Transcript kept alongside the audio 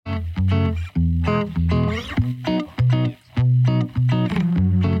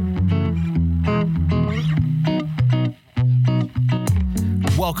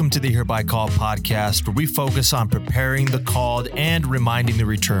to the Hereby Called podcast, where we focus on preparing the called and reminding the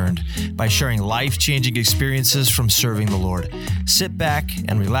returned by sharing life-changing experiences from serving the Lord. Sit back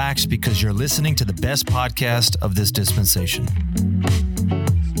and relax because you're listening to the best podcast of this dispensation.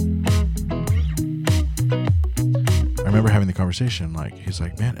 I remember having the conversation, like, he's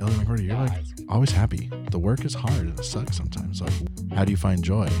like, man, Elder McCarty, you're like always happy. The work is hard and it sucks sometimes. Like, how do you find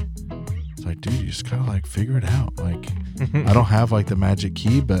joy? It's like, dude, you just gotta like figure it out. Like, I don't have like the magic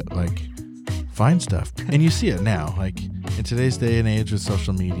key, but like find stuff. And you see it now, like in today's day and age with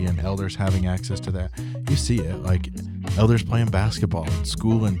social media and elders having access to that, you see it. Like elders playing basketball and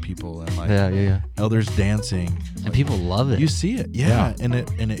schooling people and like elders dancing. And like, people love it. You see it. Yeah. And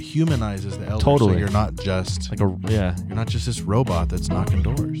it humanizes the elders. Totally. So you're not just you're not just this robot that's knocking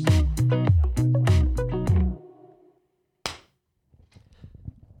doors.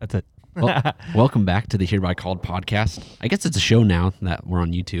 That's it. Well, welcome back to the Hereby Called podcast. I guess it's a show now that we're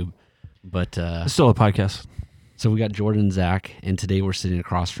on YouTube, but It's still a podcast. so we got Jordan and Zach, and today we're sitting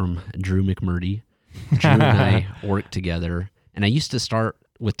across from Drew McMurdy. Drew and I work together, and I used to start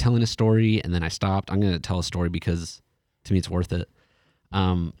with telling a story, and then I stopped. I'm going to tell a story because to me it's worth it.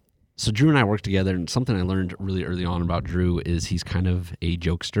 So Drew and I work together, and something I learned really early on about Drew is he's kind of a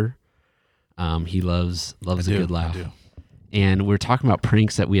jokester. He loves a good laugh. I do. And we're talking about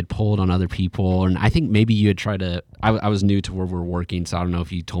pranks that we had pulled on other people. And I think maybe you had tried to, I was new to where we're working, so I don't know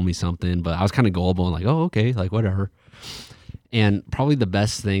if you told me something, but I was kind of gullible and like, oh, okay, like whatever. And probably the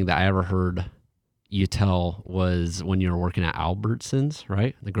best thing that I ever heard you tell was when you were working at Albertsons,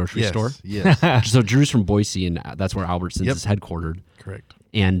 right? The grocery store. Yes. So Drew's from Boise, and that's where Albertsons is headquartered. Correct.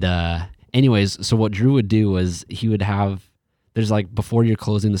 And anyways, so what Drew would do was he would have, there's like before you're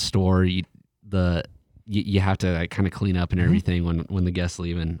closing the store, you have to like kind of clean up and everything when the guests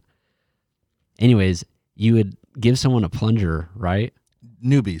leave. And anyways, you would give someone a plunger, right?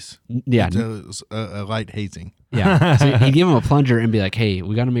 Newbies. Yeah. It's a light hazing. Yeah. So he'd give them a plunger and be like, hey,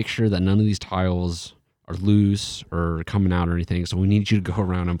 we got to make sure that none of these tiles are loose or coming out or anything. So we need you to go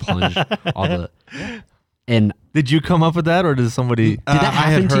around and plunge all the... And did you come up with that, or did somebody? Did that happen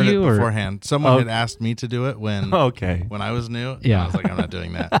I had heard to you, it or? beforehand. Someone had asked me to do it when I was new. Yeah. I was like, I'm not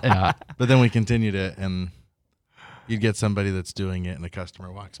doing that. Yeah. But then we continued it, and you'd get somebody that's doing it, and a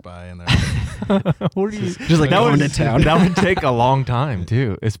customer walks by, and they're like, What are you? Just like going to town. That would take a long time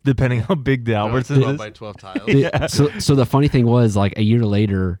too. It's depending how big the Albertsons 12 is. by 12 tiles. So the funny thing was, like a year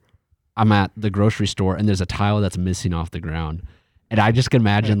later, I'm at the grocery store and there's a tile that's missing off the ground. And I just can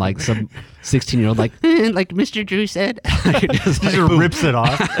imagine like some 16-year-old like Mr. Drew said. just rips it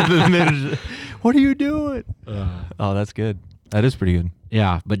off. And then what are you doing? Oh, that's good. That is pretty good.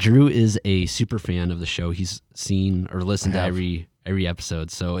 Yeah, but Drew is a super fan of the show. He's seen or listened to every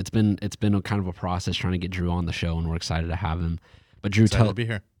episode. So it's been a kind of a process trying to get Drew on the show, and we're excited to have him. But Drew, Excited to be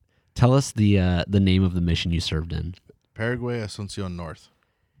here. Tell us the name of the mission you served in. Paraguay Asuncion North.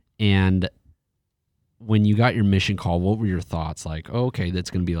 And when you got your mission call, what were your thoughts? Like, oh, okay, that's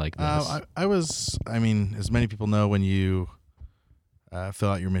going to be like this. I mean, as many people know, when you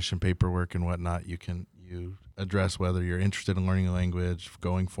fill out your mission paperwork and whatnot, you address whether you're interested in learning a language,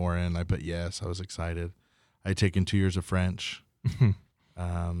 going foreign. I put yes. I was excited. I had taken 2 years of French. And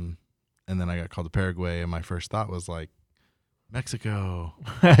then I got called to Paraguay, and my first thought was like, Mexico.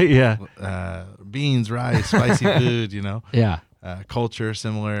 Yeah. Beans, rice, spicy food, you know? Yeah. Culture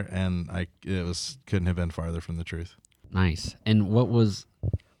similar, and couldn't have been farther from the truth. Nice. And we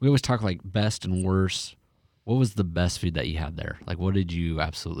always talk like best and worst. What was the best food that you had there? Like, what did you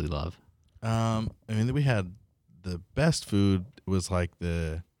absolutely love? I mean, we had the best food was like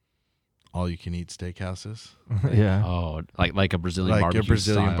the all-you-can-eat steakhouses. Yeah. Oh, like a Brazilian like barbecue a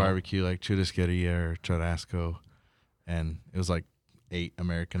Brazilian style. barbecue, like churrascaria or churrasco, and it was like $8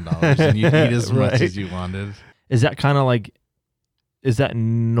 American, and you eat as much as you wanted. Is that kind of like? Is that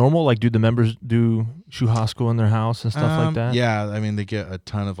normal? Like, do the members do churrasco in their house and stuff like that? Yeah, I mean, they get a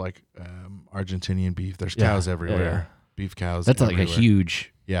ton of like Argentinian beef. There's cows everywhere. Yeah. Beef cows. That's everywhere. like a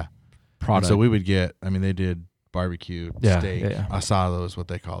huge product. And so we would get. I mean, they did barbecue steak, asado is what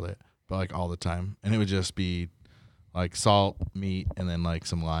they called it, but like all the time, and it would just be like salt, meat, and then like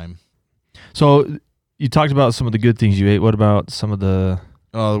some lime. So you talked about some of the good things you ate. What about some of the?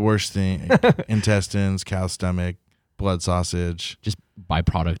 Oh, the worst thing: intestines, cow stomach. Blood sausage. Just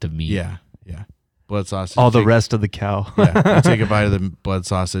byproduct of meat. Yeah. Blood sausage. All the rest of the cow. Yeah. You take a bite of the blood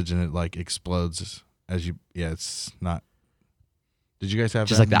sausage and it like explodes as you. Yeah, it's not. Did you guys have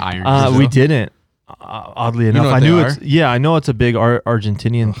just that? like the iron? We didn't. Oddly enough, I knew it's. Yeah, I know it's a big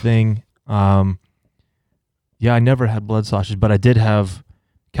Argentinian thing. Yeah, I never had blood sausage, but I did have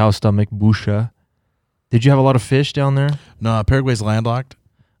cow stomach, bucha. Did you have a lot of fish down there? No, Paraguay's landlocked.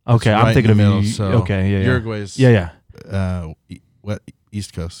 Okay, I'm right thinking in the of middle. you. So Okay, yeah. Uruguay's Yeah.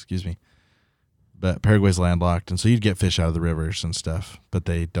 East Coast, excuse me. But Paraguay's landlocked, and so you'd get fish out of the rivers and stuff, but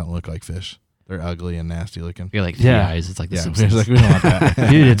they don't look like fish. They're ugly and nasty looking. You're like 3 eyes. It's like the Yeah, Simpsons. like, we don't want that.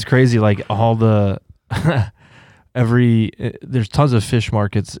 Dude, it's crazy. Like all the there's tons of fish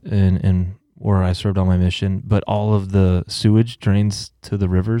markets in where I served on my mission, but all of the sewage drains to the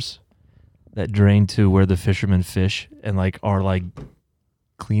rivers that drain to where the fishermen fish and like are like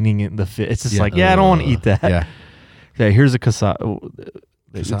cleaning it the fish. It's just like, I don't want to eat that. Yeah. Okay, here's a cassava.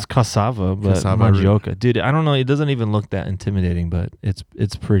 It's cassava, but mandioca. Dude, I don't know. It doesn't even look that intimidating, but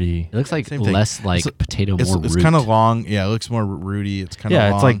it's pretty. It looks like Same thing. less like potato, more It's root. kind of long. Yeah, it looks more rooty. It's kind of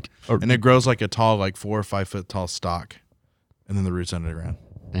long. It's like and it grows like a tall, like 4 or 5 foot tall stalk, and then the roots underground.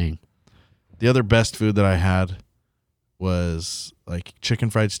 Dang. The other best food that I had was like chicken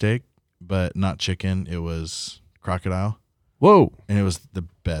fried steak, but not chicken. It was crocodile, whoa, and it was the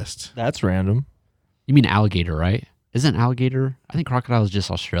best. that's random. You mean alligator, right? Isn't alligator? I think crocodile is just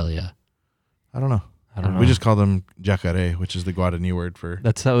Australia. I don't know. I don't know. We just call them jacaré, which is the Guarani word for.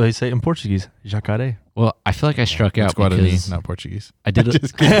 That's how they say it in Portuguese. Jacaré. Well, I feel like I struck It's out Guarani, because not Portuguese. I did.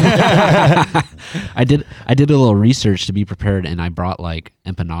 Just kidding. I did a little research to be prepared, and I brought like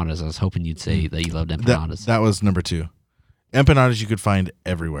empanadas. I was hoping you'd say that you loved empanadas. That was number 2. Empanadas you could find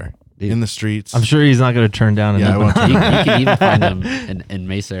everywhere in the streets. I'm sure he's not going to turn down an Yeah, I won't. you can even find them in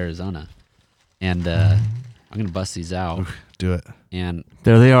Mesa, Arizona. And I'm gonna bust these out. Do it. And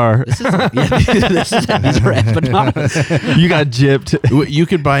There they are. this is these are empanadas. You got gypped. You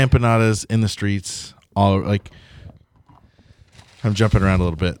could buy empanadas in the streets. All like, I'm jumping around a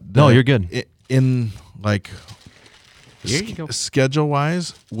little bit. No, you're good. In like Here you go. schedule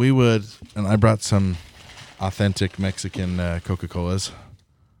wise, we would, and I brought some authentic Mexican Coca-Colas.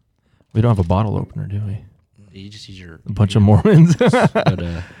 We don't have a bottle opener, do we? You just use your A bunch of Mormons. But,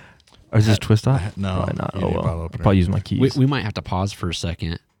 Or is this twist off? No, Probably not. you Oh need a well. bottle I'll opener. probably use my keys. we might have to pause for a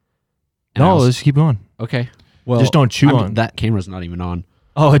second. And no, I was- let's keep going. okay. Well, Just don't chew I mean, on. that camera's not even on.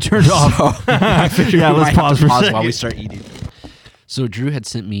 Oh, it turned off. I figured Yeah, we let's might have pause to for a second. while we start eating. So Drew had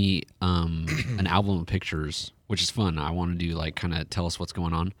sent me an album of pictures, which is fun. I want to do like kind of tell us what's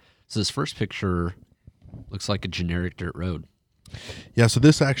going on. So this first picture looks like a generic dirt road. Yeah, so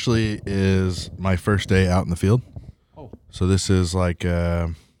this actually is my first day out in the field. Oh. So this is like,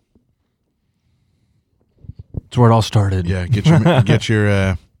 It's where it all started. yeah, get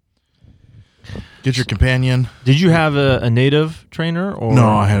your companion. Did you have a native trainer or No,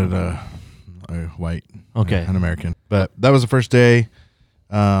 I had a white, Okay. an American. But that was the first day.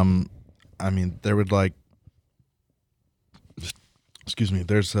 I mean, there would like, excuse me,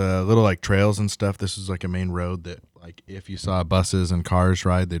 there's little like trails and stuff. This is like a main road that like if you saw buses and cars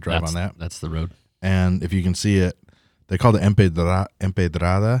ride, they drive on that. That's the road. And if you can see it, they call it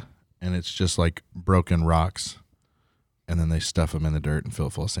empedrada, and it's just like broken rocks. And then they stuff them in the dirt and fill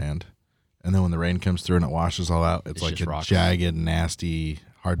it full of sand. And then when the rain comes through and it washes all out, it's like just a rocks. jagged, nasty,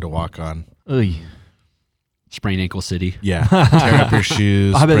 hard to walk on. Ugh. Sprain ankle city. Yeah, tear up your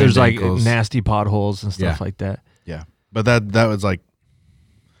shoes. I bet sprained there's like ankles. nasty potholes and stuff Yeah. like that. Yeah, but that was like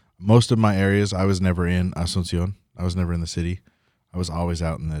most of my areas. I was never in Asuncion. I was never in the city. I was always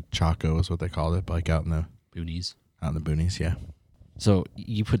out in the Chaco, is what they called it, like out in the Boonies. boonies. Yeah, So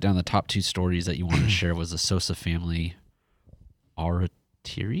you put down the top 2 stories that you wanted to share was the Sosa family.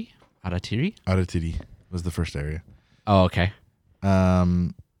 Aratiri? Aratiri was the first area. Oh, okay.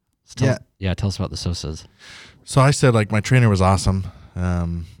 Um, So tell us about the Sosas. So I said like my trainer was awesome.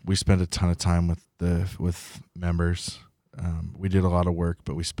 We spent a ton of time with members. We did a lot of work,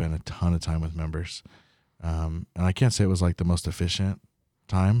 but we spent a ton of time with members. And I can't say it was like the most efficient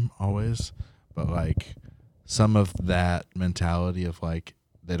time always, but like some of that mentality of like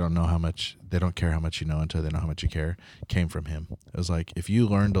they don't care how much you know until they know how much you care came from him. It was like if you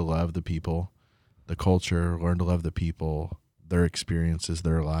learn to love the people, the culture, learn to love the people, their experiences,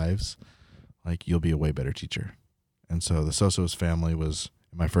 their lives, like you'll be a way better teacher. And so the Sosa's family was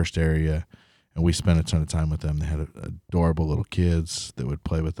in my first area, and we spent a ton of time with them. They had adorable little kids that would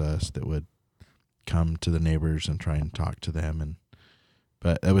play with us, that would come to the neighbors and try and talk to them.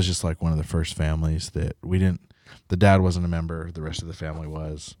 But it was just like one of the first families that we didn't. The dad wasn't a member; the rest of the family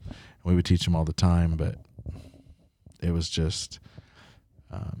was. And we would teach them all the time, but it was just.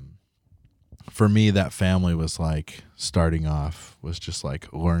 For me, that family was like starting off was just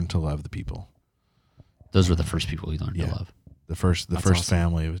like learn to love the people. Those were the first people you learned to Yeah. love. The first That's awesome.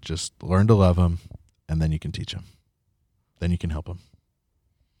 family was just learn to love them, and then you can teach them. Then you can help them.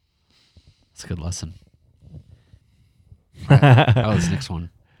 That's a good lesson. Oh, this next one.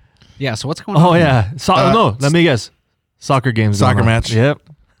 Yeah, so what's going on? Oh here? yeah. Let me guess. Soccer games. Soccer going on. match. Yep.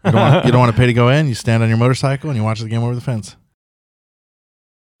 You don't want to pay to go in. You stand on your motorcycle and you watch the game over the fence.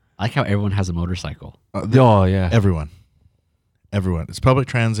 I like how everyone has a motorcycle. Oh yeah. Everyone. It's public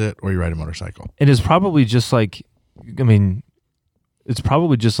transit or you ride a motorcycle. It is probably just like, I mean, it's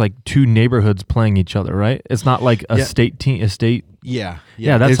probably just like two neighborhoods playing each other, right? It's not like a state team, Yeah.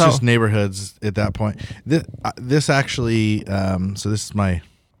 That's it's how, just neighborhoods at that point. This actually, so this is my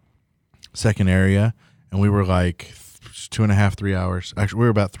second area, and we were like 2.5, 3 hours. Actually, we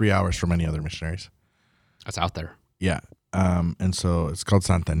were about 3 hours from any other missionaries. That's out there. Yeah. And so it's called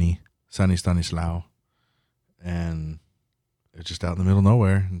San Stanislao, and it's just out in the middle of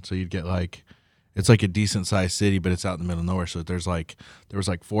nowhere. And so you'd get like, it's like a decent sized city, but it's out in the middle of nowhere. So there was like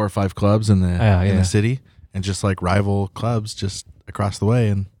 4 or 5 clubs in the city, and just like rival clubs just across the way.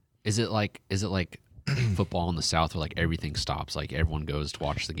 And Is it like football in the South where like everything stops, like everyone goes to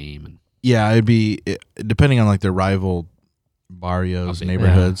watch the game? And yeah, it'd be depending on like their rival barrios,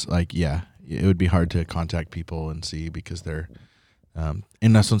 neighborhoods. Like it would be hard to contact people and see because they're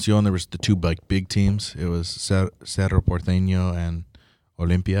in Asuncion. There was the 2 like big teams. It was Cerro Porteño and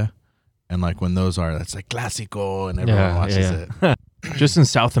Olimpia, and like when those are, that's like Clásico, and everyone watches it. Just in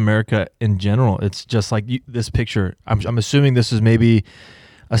South America in general, it's just like this picture. I'm assuming this is maybe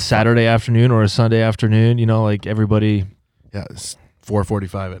a Saturday afternoon or a Sunday afternoon. You know, like everybody. Yeah, it's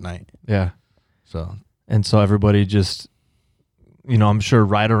 4:45 at night. Yeah. So everybody just, you know, I'm sure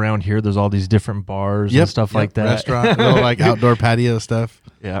right around here there's all these different bars and stuff like that. Restaurant, little like outdoor patio stuff.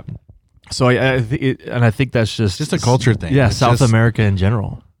 Yeah. So I think that's just a culture thing. Yeah, it's South America in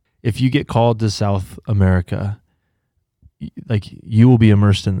general. If you get called to South America, like you will be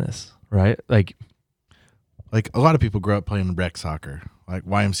immersed in this, right? Like a lot of people grow up playing rec soccer, like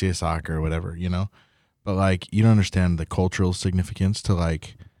YMCA soccer or whatever, you know. But like you don't understand the cultural significance to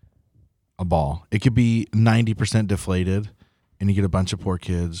like a ball. It could be 90% deflated, and you get a bunch of poor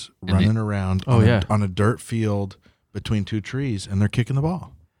kids running around on a dirt field between 2 trees, and they're kicking the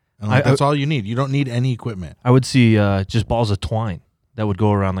ball. And like, that's all you need. You don't need any equipment. I would see just balls of twine that would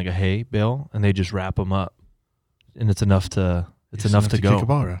go around like a hay bale, and they just wrap them up, and it's enough to go. Kick a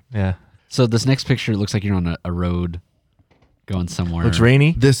ball around. Yeah. So this next picture looks like you're on a road going somewhere. Looks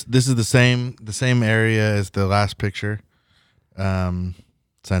rainy. This is the same area as the last picture.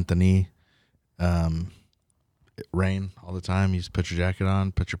 Saint-Denis. It rain all the time. You just put your jacket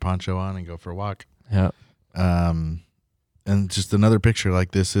on, put your poncho on, and go for a walk. Yeah. And just another picture,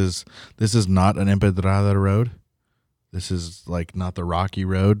 like this is not an empedrada road. This is like not the rocky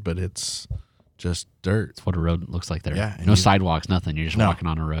road, but it's just dirt. That's what a road looks like there. Yeah, no sidewalks, nothing. You're just walking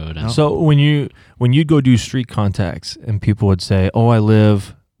on a road. And So when you go do street contacts and people would say, "Oh,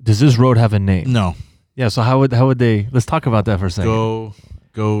 does this road have a name?" No. Yeah. So how would they? Let's talk about that for a second.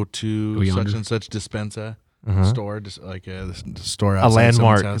 Go to such and such dispensa store, just like the store outside a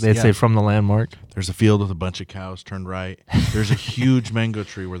landmark. house. They'd say from the landmark. There's a field with a bunch of cows. Turn right. There's a huge mango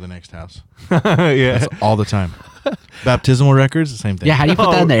tree where the next house. Yeah. That's all the time. Baptismal records, the same thing. yeah, how do you put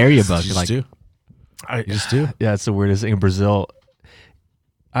that in the area book? You Like, just do. Yeah, it's the weirdest thing in Brazil.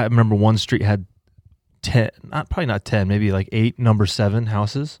 I remember one street had 10, probably not 10, maybe like 8 number 7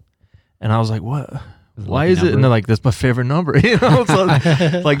 houses, and I was like, "What? Why is it?" And they're like, "That's my favorite number." You know, so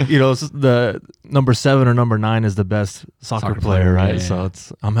like the number 7 or number 9 is the best soccer player, right? Yeah, so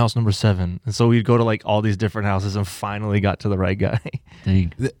I'm house number 7, and so we'd go to like all these different houses and finally got to the right guy.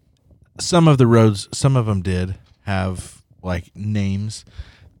 dang. Some of the roads, some of them did have like names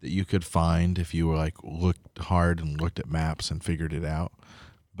that you could find if you were like looked hard and looked at maps and figured it out.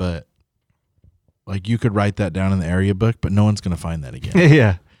 But like you could write that down in the area book, but no one's going to find that again.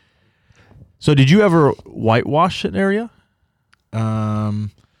 Yeah. So did you ever whitewash an area?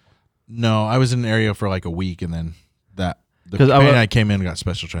 No, I was in an area for like a week, and then the 'Cause I came in and got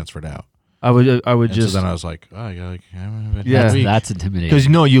special transferred out. I would And just so then I was like, oh, yeah, like, Yeah. That's intimidating. because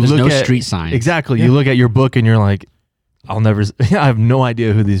you There's look no at street signs. Exactly. Yeah. You look at your book and you're like, I'll never. I have no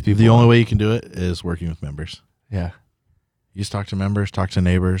idea who these people. The are. only way you can do it is working with members. Yeah. You just talk to members, talk to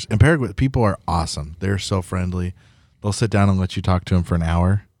neighbors. And Paraguay people are awesome. They're so friendly. They'll sit down and let you talk to them for an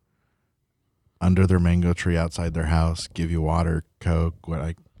hour under their mango tree outside their house, give you water, Coke,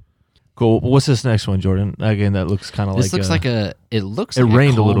 Cool. What's this next one, Jordan? Again, that looks kind of like. This looks like it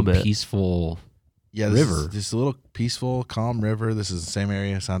rained a calm, little bit. Peaceful. Yeah, river. This is a little peaceful, calm river. This is the same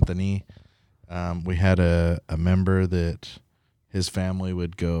area, Saint-Denis. We had a member that his family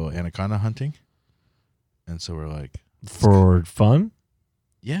would go anaconda hunting, and so we're like, for fun.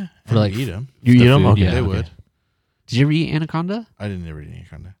 yeah, For like eat them. You eat them? food, Okay. yeah. They okay. would. Did you ever eat anaconda? I didn't ever eat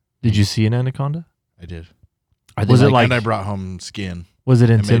anaconda. Did you see an anaconda? I did. Are they Was it like- And I brought home skin. Was it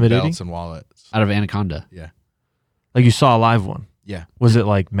And made intimidating? belts and wallets. out of anaconda? Yeah. Like you saw a live one? Yeah. Was it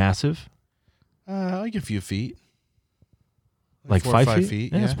like massive? Like a few feet. Like 4 or 5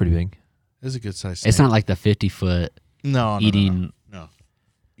 feet? Yeah, Yeah. that's pretty big. It was a good size. It's not like the 50-foot no, eating no.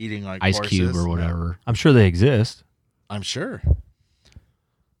 Eating like ice horses. cube or No. whatever. I'm sure they exist. I'm sure.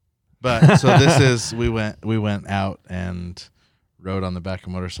 But so this is we went out and rode on the back of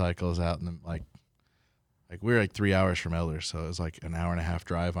motorcycles out in the like we were like 3 hours from Elders, so it was like an hour and a half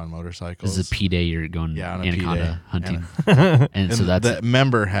drive on motorcycles. This is a P day. You're going on a anaconda P-day. hunting, And and so that's the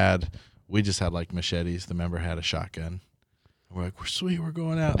member we just had like machetes. The member had a shotgun. We're like, we're sweet, we're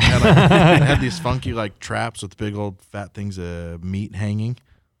going out. They had these funky like traps with big old fat things of meat hanging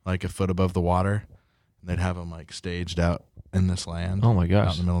like a foot above the water. And they'd have them like staged out in this land. Oh my Out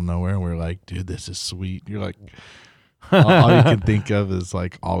gosh. in the middle of nowhere. We're like, dude, this is sweet. You're like, all you can think of is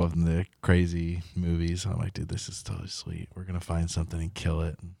like all of the crazy movies. I'm like, dude, this is totally sweet. We're going to find something and kill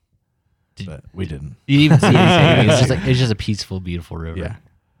it. But we didn't. you didn't even see anything. It's just a peaceful, beautiful river. Yeah.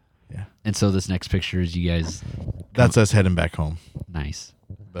 And so this next picture is you guys. That's us heading back home. Nice.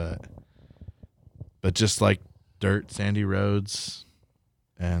 But just like dirt, sandy roads,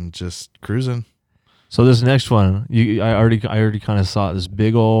 and just cruising. So this next one, I already kind of saw it, this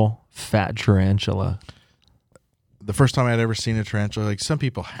big old fat tarantula. The first time I'd ever seen a tarantula, like some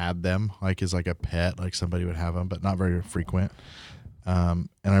people had them, like as like a pet, like somebody would have them, but not very frequent. And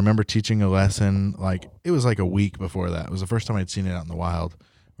I remember teaching a lesson, like it was like a week before that. It was the first time I'd seen it out in the wild.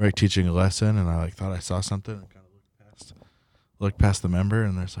 We were like teaching a lesson, and I like thought I saw something, and kind of looked past the member,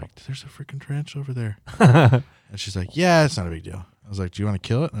 and there's like, there's a freaking tarantula over there. And she's like, yeah, it's not a big deal. I was like, do you want to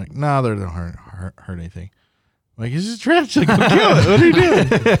kill it? And I'm like, no, they don't hurt anything. I'm like, it's just a tarantula. Go kill it. What are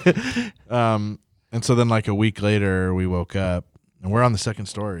you doing? And so then like a week later, we woke up, and we're on the second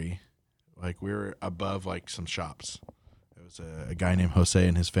story. Like we were above like some shops. It was a guy named Jose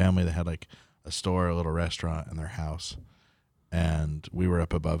and his family that had like a store, a little restaurant in their house. And we were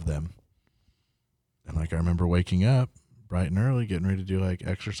up above them. And like I remember waking up bright and early, getting ready to do like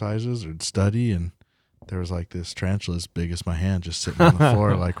exercises or study, and there was like this tarantula as big as my hand just sitting on the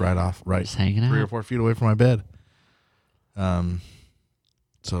floor, like Just hanging 3 out. or 4 feet away from my bed.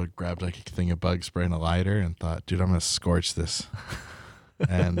 So I grabbed like a thing of bug spray and a lighter and thought, dude, I'm gonna scorch this.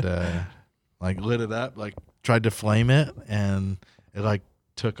 And like lit it up, like tried to flame it, and it like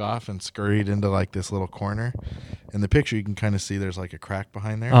took off and scurried into like this little corner. In the picture you can kind of see there's like a crack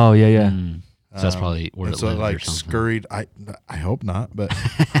behind there. Oh, yeah, yeah. So that's probably where and it so lived it like or something. scurried. I hope not, but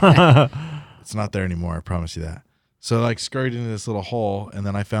it's not there anymore. I promise you that. So like scurried into this little hole, and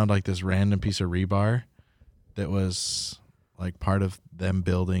then I found like this random piece of rebar that was like part of them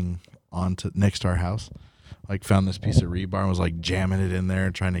building onto next to our house. Like found this piece of rebar and was like jamming it in there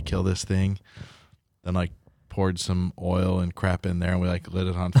and trying to kill this thing. Then like poured some oil and crap in there, and we like lit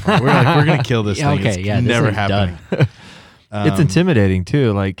it on fire. We're like, we're gonna kill this thing. Okay, It's this never is happening. It's intimidating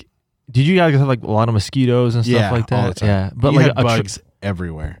too. Like, did you guys have like a lot of mosquitoes and stuff Yeah, like all that? the time. Yeah, but You like had bugs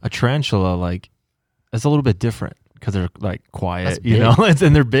everywhere. a tarantula, like, it's a little bit different because they're like quiet, That's you big. know,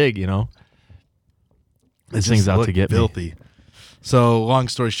 and they're big, you know. This thing's out to get me. filthy. So long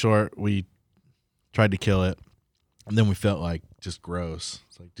story short, we tried to kill it, and then we felt like just gross.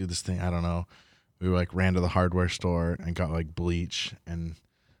 It's like, dude, this thing, I don't know. We like ran to the hardware store and got like bleach and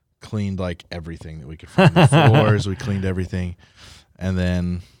cleaned like everything that we could find. The floors, we cleaned everything. And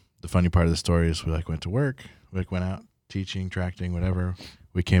then the funny part of the story is we like went to work, we like went out teaching, tracting, whatever.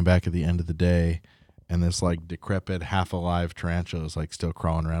 We came back at the end of the day, and this like decrepit, half alive tarantula was like still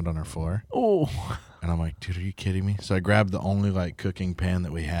crawling around on our floor. Oh, And I'm like, dude, are you kidding me? So I grabbed the only like cooking pan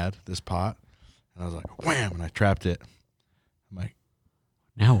that we had, this pot, and I was like, wham, and I trapped it. I'm like,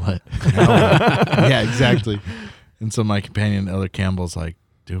 Now what? yeah, exactly. And so my companion, Elder Campbell's like,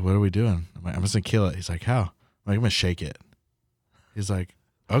 dude, what are we doing? I'm like, I'm just gonna kill it. He's like, how? I'm like, I'm gonna shake it. He's like,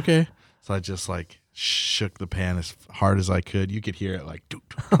 okay. So I just like shook the pan as hard as I could. You could hear it like, doo,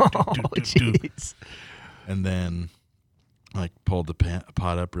 doo, doo, doo, doo, doo, doo. And then like pulled the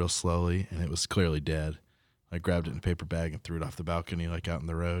pot up real slowly, and it was clearly dead. I grabbed it in a paper bag and threw it off the balcony, like out in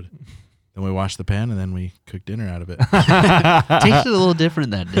the road. Then we washed the pan, and then we cooked dinner out of it. Tasted a little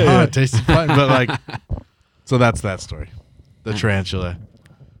different that day. Oh, it tasted fine, but like, so that's that story. The tarantula,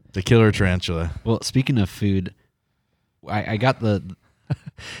 the killer tarantula. Well, speaking of food, I got the.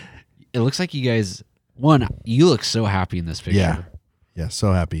 It looks like you guys. One, you look so happy in this picture. Yeah,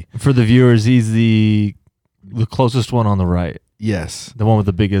 so happy. for the viewers, he's the closest one on the right, Yes. the one with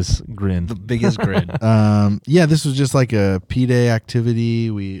the biggest grin. The biggest grin. Yeah, this was just like a P-Day activity.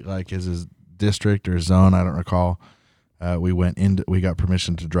 We like as a district or zone, I don't recall. We got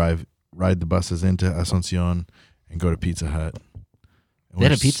permission to ride the buses into Asuncion and go to Pizza Hut. And They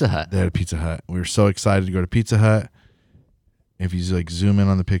had a Pizza Hut. They had a Pizza Hut. We were so excited to go to Pizza Hut. if you like zoom in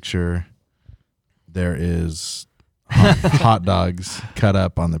on the picture, there is hot dogs cut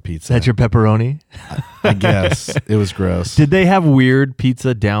up on the pizza. That's your pepperoni? I guess. It was gross. Did they have weird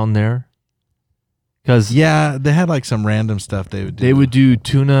pizza down there? Because Yeah, they had like some random stuff they would do. they would do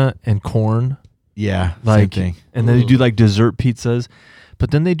tuna and corn, Yeah, like, same thing. and then they do like dessert pizzas. But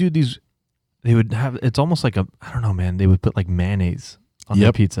then they do these. They would have. It's almost like I don't know, man. They would put like mayonnaise on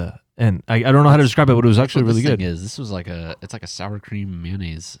the pizza, and I don't know how to describe it, but it was actually really good. This was like it's like a sour cream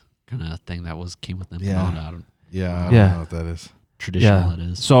mayonnaise kind of thing that came with them. Yeah. I don't Yeah, I Yeah. don't know what that is. traditional it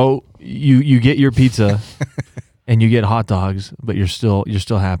is. So you get your pizza, and you get hot dogs, but you're still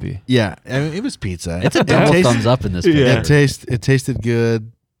happy. Yeah, I mean, it was pizza. It's a double thumbs up in this picture. It tasted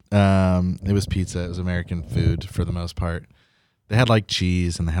good. It was pizza. It was American food for the most part. They had like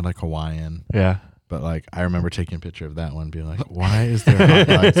cheese and they had like Hawaiian. Yeah. But like I remember taking a picture of that one, being like, "Why is there hot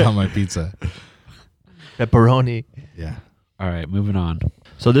dogs on my pizza?" Pepperoni. Yeah. All right, moving on.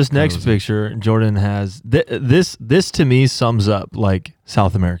 So this next picture, Jordan has this to me sums up like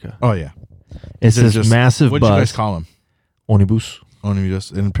South America. Oh yeah. It's They're this just- massive What'd you guys bus. call them? Onibus.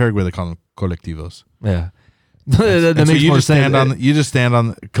 Onibus. In Paraguay, they call them colectivos. Yeah. that And so makes you more just sense. stand on. You just stand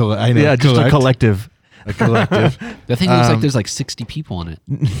on. I know. Yeah, just a collective. A collective. The thing looks like there's like 60 people in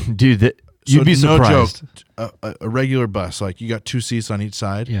it. Dude, you'd be surprised. No joke. A regular bus, like you got 2 seats on each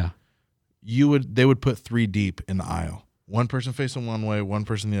side. Yeah. They would put 3 deep in the aisle. One person facing one way, one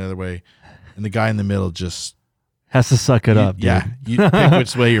person the other way, and the guy in the middle just Has to suck it up. Dude. Yeah, you pick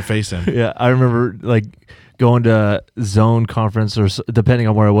which way you're facing. Yeah, I remember like going to zone conference or depending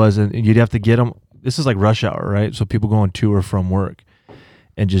on where I was, and you'd have to get them. This is like rush hour, right? So people going to or from work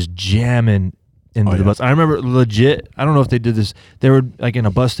and just jamming into the bus. I remember legit. I don't know if they did this. They were like in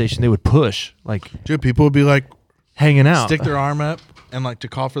a bus station. They would push, like Dude, people would be like hanging out, stick their arm up and like to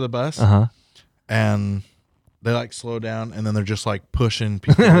call for the bus, and they like slow down, and then they're just like pushing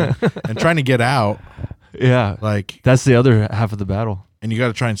people in and trying to get out. Yeah, Like that's the other half of the battle. and you got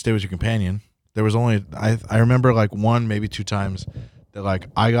to try and stay with your companion. There was only I remember like 1, maybe 2 times that like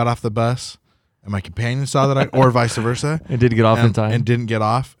I got off the bus and my companion saw that or vice versa, And didn't get off in time. and didn't get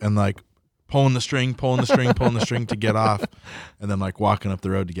off, and like pulling the string to get off, and then like walking up the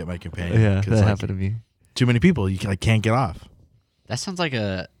road to get my companion. Yeah, 'Cause, that like, happened to me. Too many people, you can't get off. That sounds like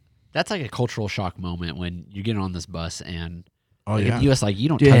that's like a cultural shock moment when you get on this bus and Oh like, yeah, in the U.S. like you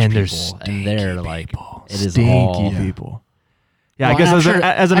don't Yeah, touch and people, there's and they're like people. it is Stinky all people. Yeah, Well, I guess and I'm as, sure-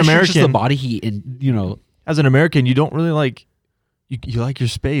 as an I'm sure American, just the body heat and as an American, you don't really like you like your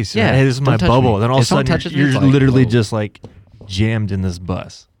space. Yeah, right? Hey, this is my don't touch bubble. me. Then all of If a sudden someone touches me, you're it's like, literally whoa. just like jammed in this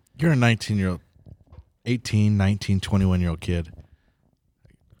bus. you're a 19-year-old, 18, 19, 21-year-old kid.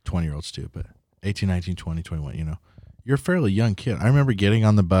 20-year-olds too, but 18, 19, 20, 21. You know, you're a fairly young kid. I remember getting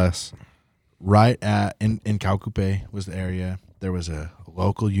on the bus right at in Caucupe was the area. There was a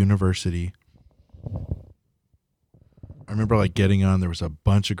local university. I remember like getting on. There was a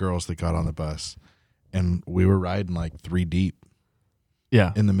bunch of girls that got on the bus, and we were riding like 3 deep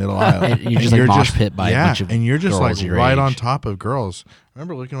Yeah, in the middle aisle. And you're just like mosh pit by a bunch of and you're just girls like your right age. on top of girls. I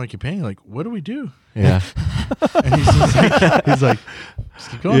remember looking at my companion like, "What do we do?" yeah, And he's just like, just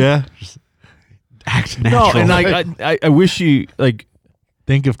keep going. yeah. act No, natural. and like I wish you like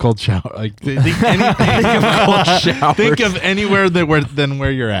Think of cold shower. Like think of anywhere than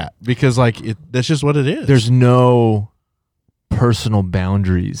where you're at, because like that's just what it is. there's no personal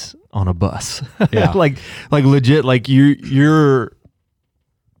boundaries on a bus. Yeah. like legit, like you're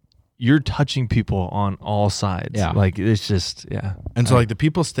touching people on all sides. Yeah. Like it's just and so like the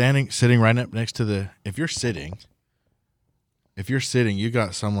people sitting right up next to if you're sitting, you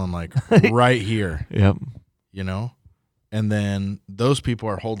got someone like right here, Yep. you know, and then those people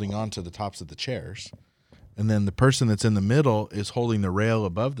are holding on to the tops of the chairs, and then the person that's in the middle is holding the rail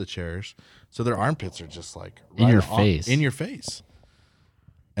above the chairs, so their armpits are just like In your face. in your face,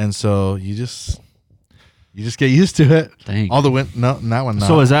 and so you just get used to it. Dang. All the that one.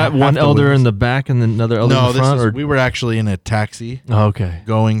 So not. is that Half one the elder windows. in the back and then another elder No, in the front? we were actually in a taxi. Oh, okay.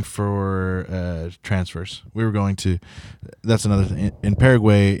 Going for transfers. We were going to. That's another thing in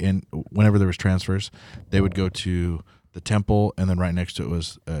Paraguay. And whenever there was transfers, they would go to the temple, and then right next to it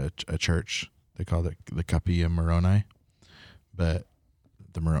was a church. They called it the Capilla Moroni, but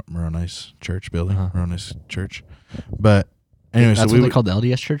the Moroni's church building, Moroni's church. But anyway, That's so what they called the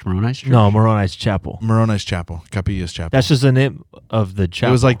LDS Church, Moroni's Church. No, Moroni's Chapel. Moroni's chapel, Capilla's chapel. That's just the name of the chapel.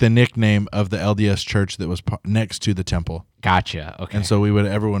 It was like the nickname of the LDS church that was next to the temple. Gotcha. Okay. And so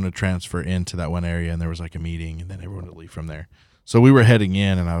everyone would transfer into that one area, and there was like a meeting, and then everyone would leave from there. So we were heading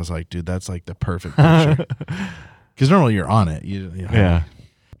in, and I was like, dude, that's like the perfect picture. Because normally you're on it. yeah.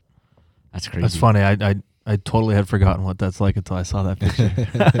 That's crazy. That's funny. I I totally had forgotten what that's like until I saw that picture.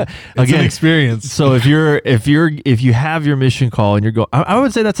 It's an experience. So if you have your mission call and you're going, I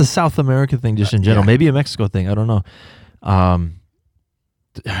would say that's a South America thing just in general, maybe a Mexico thing. I don't know.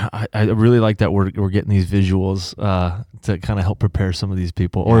 I really like that we're getting these visuals to kind of help prepare some of these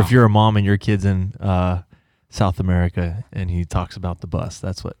people. Or if you're a mom and your kid's in South America and he talks about the bus,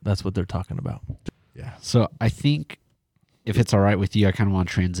 that's what they're talking about. Yeah. So I think if it's all right with you, I kind of want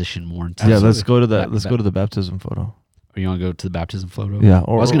to transition more into Let's go to that. Let's go to the baptism photo. Or you want to go to the baptism photo? Yeah.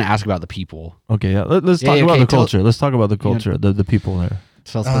 I was going to ask about the people. Okay. Yeah. Let's talk about the culture. Let's talk about the culture. The people there.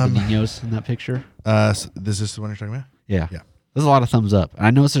 Tell us about the niños in that picture. So this is the one you're talking about? Yeah. Yeah. There's a lot of thumbs up. And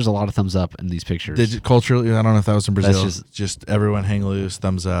I noticed there's a lot of thumbs up in these pictures. Culturally, I don't know if that was in Brazil. That's just everyone hang loose,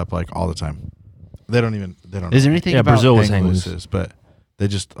 thumbs up, like all the time. They don't. Is there anything about Brazil was hang hang looses, loose, but they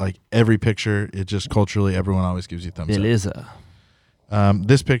just like every picture. It just culturally, everyone always gives you thumbs Beleza. up.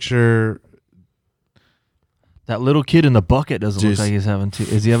 This picture, that little kid in the bucket doesn't look Just- like he's having two.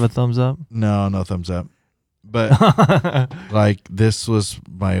 Does he have a thumbs up? no thumbs up. But like this was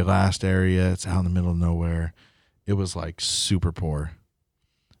my last area. It's out in the middle of nowhere. It was like super poor.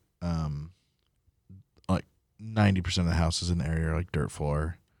 Like 90% of the houses in the area are like dirt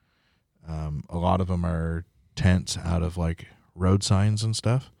floor. A lot of them are tents out of like road signs and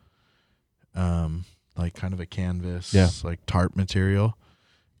stuff. Like kind of a canvas, like tarp material.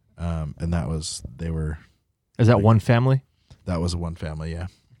 And Is that one family? that was a one family, yeah.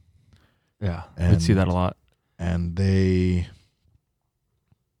 Yeah, I'd see that a lot. And they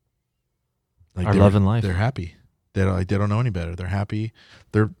Are loving life. They're happy. They don't know any better. They're happy.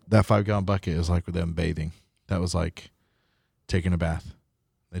 That 5-gallon bucket is like with them bathing. That was like taking a bath.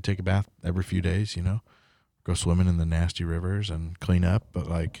 They take a bath every few days, go swimming in the nasty rivers and clean up. But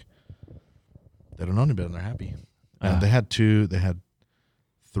like, they don't know any better. And they're happy. And they had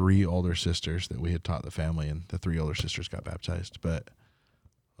 3 older sisters that we had taught the family, and the 3 older sisters got baptized. But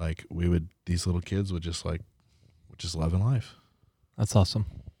like these little kids would just loving life. That's awesome.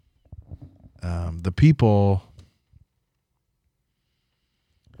 The people,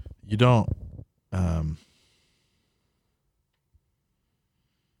 you don't,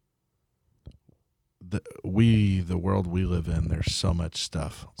 the world we live in, there's so much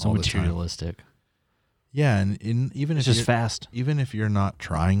stuff. So all the time. materialistic. Yeah, and even It's if just fast. even if you're not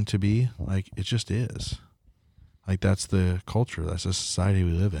trying to be, like, it just is. Like, that's the culture. That's the society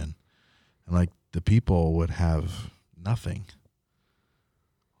we live in. And like, the people would have nothing.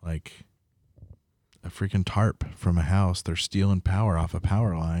 Like a freaking tarp from a house. They're stealing power off a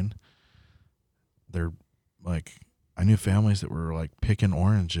power line. They're like, I knew families that were like picking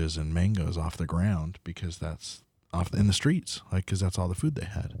oranges and mangoes off the ground because that's off in the streets, like, because that's all the food they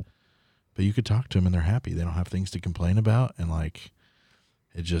had. But you could talk to them and they're happy. They don't have things to complain about. And like,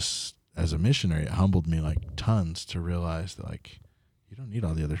 it just, as a missionary, it humbled me like tons to realize that like, you don't need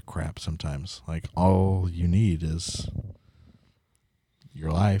all the other crap sometimes. Like, all you need is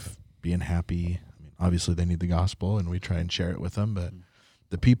your life, being happy. I mean, obviously they need the gospel and we try and share it with them, but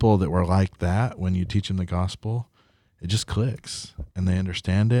the people that were like that, when you teach them the gospel, it just clicks and they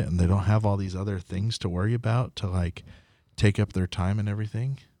understand it and they don't have all these other things to worry about to like take up their time and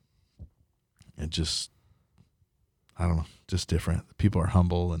everything. It just, I don't know, just different. People are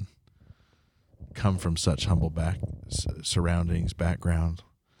humble and come from such humble surroundings, background,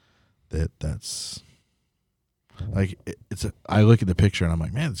 that's like, I look at the picture and I'm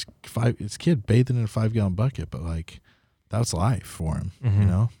like, man, it's kid bathing in a 5-gallon bucket, but like, that's life for him.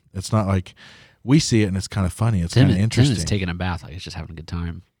 Mm-hmm. It's not like we see it and it's kind of funny. It's kind of interesting. Tim is taking a bath like it's just having a good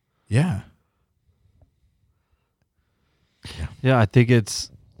time. Yeah. Yeah, I think it's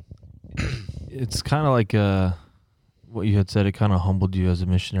kind of like what you had said. It kind of humbled you as a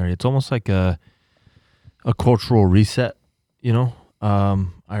missionary. It's almost like a cultural reset. I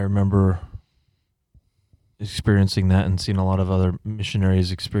remember experiencing that and seeing a lot of other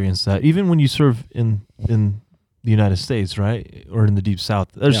missionaries experience that. Even when you serve in the United States, right, or in the Deep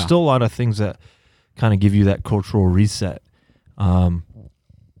South, there's still a lot of things that kind of give you that cultural reset.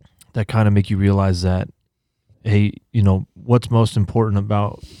 That kind of make you realize that, hey, what's most important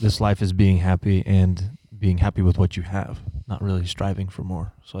about this life is being happy and being happy with what you have, not really striving for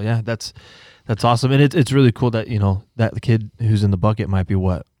more. So yeah, that's awesome. And it's really cool that, that the kid who's in the bucket might be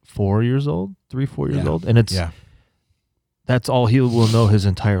 4 years old, 3-4 years old. And that's all he will know his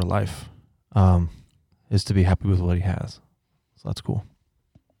entire life, is to be happy with what he has. So that's cool.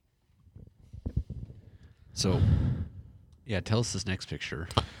 So yeah, tell us this next picture.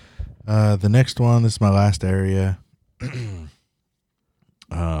 The next one, this is my last area.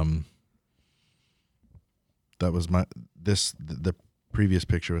 That was the previous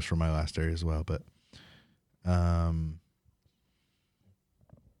picture was from my last area as well, but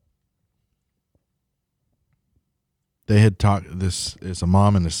They had talked. This is a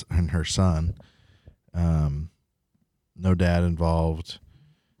mom and her son. No dad involved,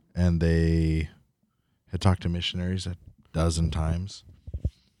 and they had talked to missionaries a dozen times.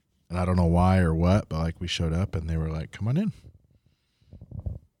 And I don't know why or what, but like we showed up and they were like, "Come on in."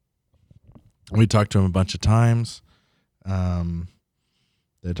 We talked to them a bunch of times.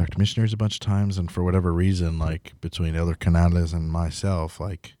 They talked to missionaries a bunch of times, and for whatever reason, like between Elder Canales and myself,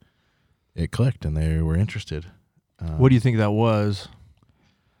 like it clicked, and they were interested. What do you think that was?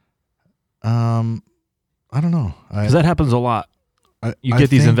 I don't know. Because that happens a lot. You get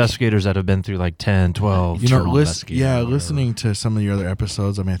these investigators that have been through like 10, 12. Listening to some of your other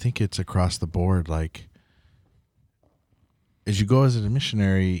episodes, I mean, I think it's across the board. Like, as you go as a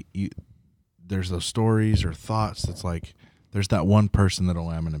missionary, there's those stories or thoughts that's like, there's that one person that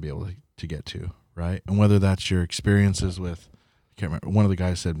only I'm going to be able to get to, right? And whether that's your experiences with, I can't remember, one of the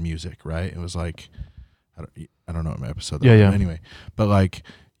guys said music, right? It was like, I don't know what my episode that was. Anyway, but like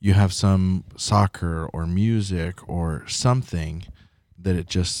you have some soccer or music or something that it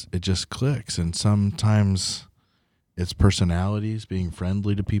just clicks, and sometimes it's personalities being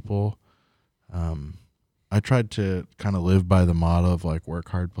friendly to people. I tried to kind of live by the motto of like work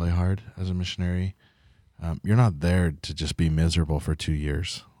hard, play hard as a missionary. You're not there to just be miserable for 2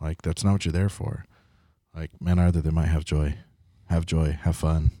 years. Like that's not what you're there for. Like men are that they might have joy, have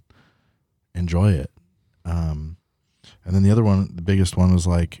fun, enjoy it. And then the other one, the biggest one was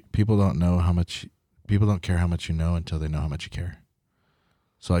like, people don't care how much you know until they know how much you care.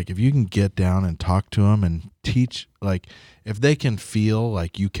 So like if you can get down and talk to them and teach, like if they can feel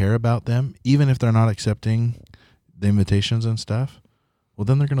like you care about them, even if they're not accepting the invitations and stuff, well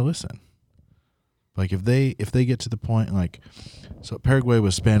then they're going to listen. Like if they get to the point, like, so Paraguay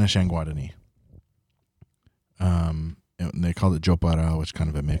was Spanish and Guarani. And they called it Jopara, which is kind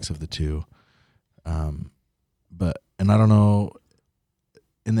of a mix of the two. And I don't know,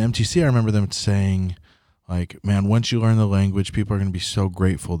 in the MTC, I remember them saying, like, man, once you learn the language, people are going to be so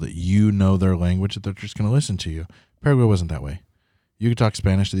grateful that you know their language that they're just going to listen to you. Paraguay wasn't that way. You could talk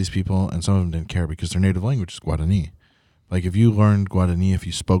Spanish to these people, and some of them didn't care because their native language is Guarani. Like, if you learned Guarani, if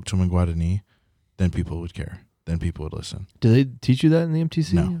you spoke to them in Guarani, then people would care. Then people would listen. Did they teach you that in the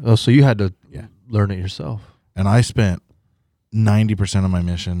MTC? No. Oh, so you had to learn it yourself. And I spent 90% of my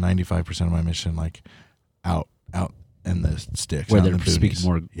mission, 95% of my mission, like, out in the sticks. Where they're speaking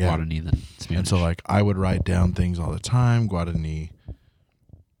more Guarani than Spanish. And so, like, I would write down things all the time, Guarani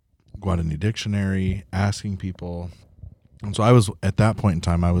dictionary, asking people. And so I was, at that point in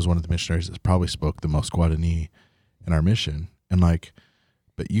time, I was one of the missionaries that probably spoke the most Guarani in our mission. And, like,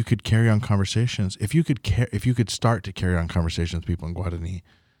 but you could carry on conversations. If you could start to carry on conversations with people in Guarani,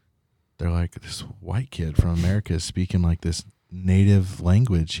 they're like, this white kid from America is speaking like this native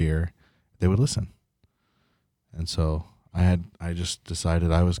language here. They would listen. And so I just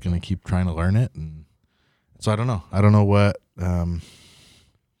decided I was going to keep trying to learn it. And so I don't know what, for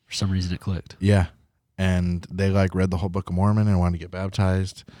some reason it clicked. Yeah. And they like read the whole Book of Mormon and wanted to get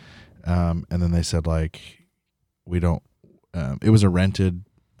baptized. And then they said like, we don't, it was a rented,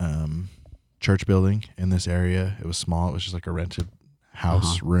 church building in this area. It was small. It was just like a rented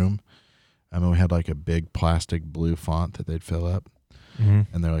house room. And we had like a big plastic blue font that they'd fill up. Mm-hmm.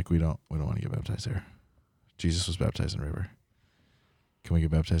 And they're like, we don't want to get baptized there. Jesus was baptized in a river. Can we get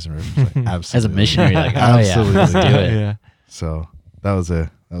baptized in a river? Like, absolutely. As a missionary, like, absolutely, let's do it. Yeah. So that was an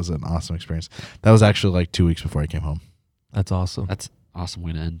awesome experience. That was actually like 2 weeks before I came home. That's awesome. That's an awesome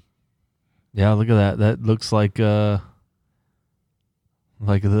way to end. Yeah, look at that. That looks like the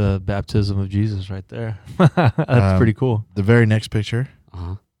baptism of Jesus right there. That's pretty cool. The very next picture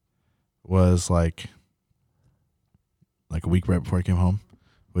was like a week right before I came home.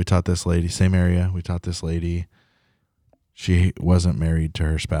 We taught this lady, same area. We taught this lady. She wasn't married to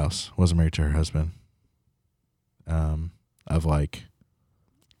her spouse, wasn't married to her husband. Of like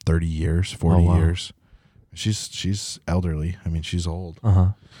 30 years, 40 years. She's elderly. I mean, she's old.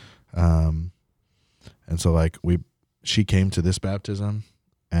 And so like she came to this baptism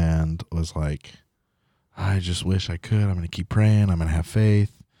and was like, I just wish I could. I'm going to keep praying. I'm going to have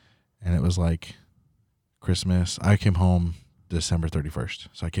faith. And it was like Christmas. I came home December 31st.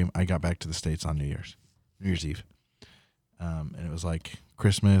 So I got back to the States on New Year's Eve. And it was like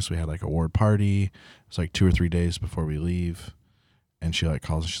Christmas. We had like a ward party. It was like 2 or 3 days before we leave. And she like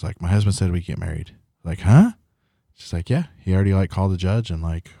calls and she's like, my husband said we get married. Like, huh? She's like, yeah, he already like called the judge and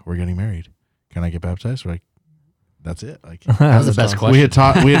like, we're getting married. Can I get baptized? We're like, that's it. Like, that was the best question. We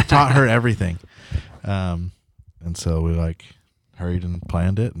had taught her everything. And so we like hurried and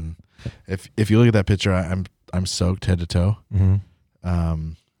planned it. And if you look at that picture, I'm I'm soaked head to toe.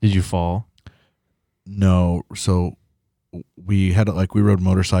 Did you fall? No. So we had we rode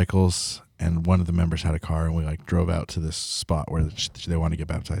motorcycles, and one of the members had a car, and we drove out to this spot where they want to get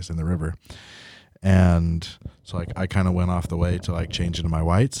baptized in the river. And so I kind of went off the way to change into my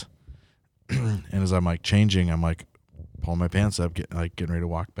whites. And as I'm changing, I'm pulling my pants up, getting ready to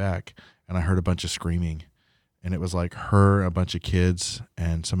walk back. And I heard a bunch of screaming, and it was her, a bunch of kids,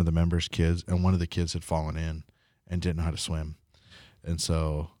 and some of the members' kids. And one of the kids had fallen in and didn't know how to swim. And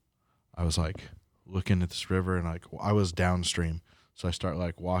so I was looking at this river, and I was downstream. So I start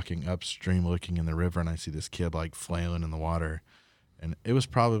walking upstream, looking in the river, and I see this kid flailing in the water. And it was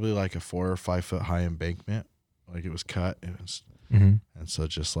probably a 4 or 5 foot high embankment. It was cut. It was, and so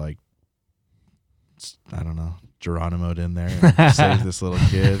just I don't know, Geronimo'd in there and saved this little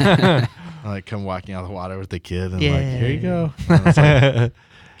kid. I come walking out of the water with the kid, and here you go. And I was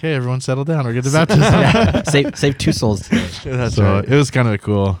okay, everyone settle down. We're getting to baptism. Save 2 souls today. That's so right. it was kind of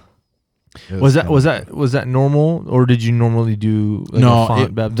cool. Was that normal, or did you normally do no? a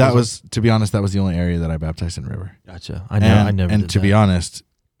font baptism? That was, to be honest, that was the only area that I baptized in river. Gotcha. I never. And did to that. be honest,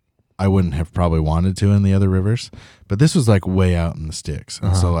 I wouldn't have probably wanted to in the other rivers, but this was way out in the sticks,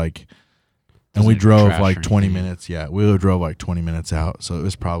 and so and we drove 20 minutes. Yeah, we drove 20 minutes out, so it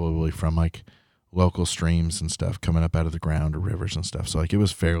was probably from local streams and stuff coming up out of the ground or rivers and stuff. So it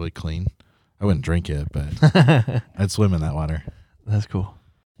was fairly clean. I wouldn't drink it, but I'd swim in that water. That's cool.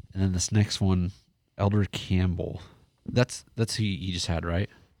 And then this next one, Elder Campbell. That's who you just had, right?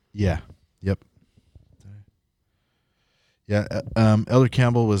 Yeah. Yep. Yeah. Elder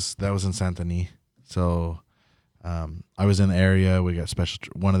Campbell was in Saint Denis. So I was in the area. We got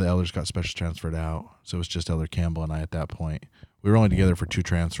one of the elders got special transferred out. So it was just Elder Campbell and I at that point. We were only together for 2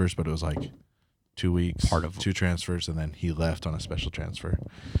 transfers, but it was 2 weeks. Part of 2 transfers, and then he left on a special transfer.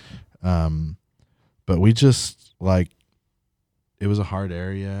 But we just it was a hard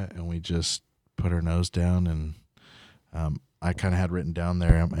area, and we just put our nose down, and I kind of had written down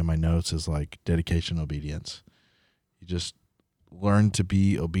there in my notes is dedication, obedience. You just learn to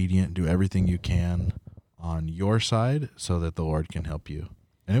be obedient, do everything you can on your side so that the Lord can help you.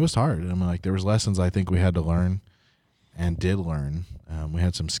 And it was hard. I mean, there was lessons I think we had to learn and did learn. We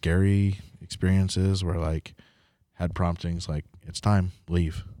had some scary experiences where had promptings it's time,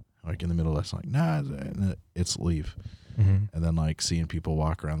 leave. In the middle of lesson, nah, it's leave. And then seeing people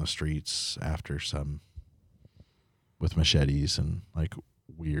walk around the streets after some with machetes and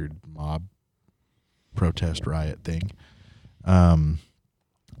weird mob protest riot thing. And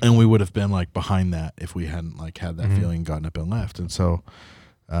we would have been behind that if we hadn't had that feeling, gotten up and left. And so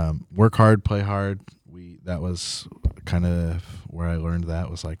work hard, play hard. That was kind of where I learned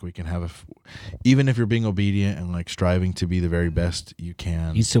that was we can have even if you're being obedient and striving to be the very best you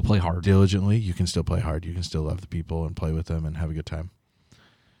can. You still play hard. Diligently, you can still play hard. You can still love the people and play with them and have a good time.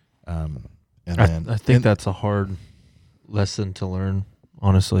 I think that's a hard lesson to learn,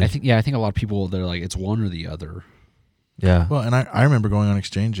 honestly. I think a lot of people, they're it's one or the other. Yeah. Well, and I remember going on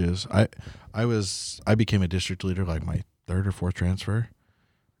exchanges. I became a district leader my 3rd or 4th transfer.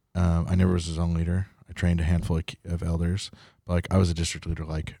 I never was his own leader. I trained a handful of elders, but I was a district leader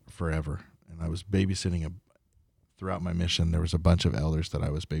forever, and I was babysitting throughout my mission. There was a bunch of elders that I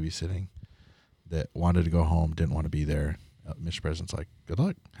was babysitting that wanted to go home, didn't want to be there. Mission president's good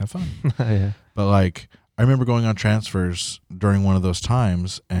luck, have fun. Yeah. But I remember going on transfers during one of those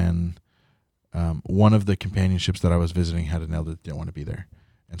times, and one of the companionships that I was visiting had an elder that didn't want to be there,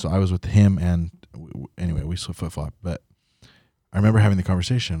 and so I was with him. And anyway, we flip-flop, but I remember having the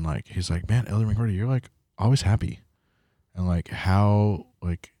conversation, he's man, Elder McCarty, you're always happy. And how,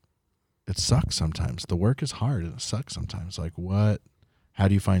 it sucks sometimes. The work is hard and it sucks sometimes. How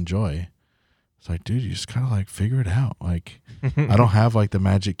do you find joy? It's dude, you just kind of figure it out. I don't have the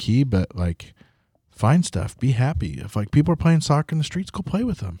magic key, but find stuff, be happy. If people are playing soccer in the streets, go play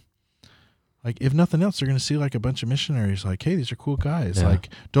with them. If nothing else, they're going to see a bunch of missionaries hey, these are cool guys. Yeah.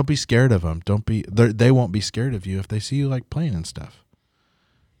 Don't be scared of them. They won't be scared of you if they see you playing and stuff.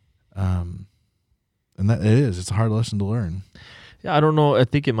 And that it's a hard lesson to learn. Yeah, I don't know. I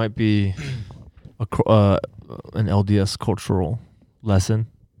think it might be an LDS cultural lesson.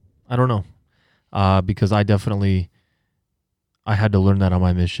 I don't know. Because I had to learn that on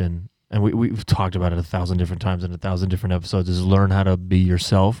my mission. And we've talked about it 1,000 different times in 1,000 different episodes, is learn how to be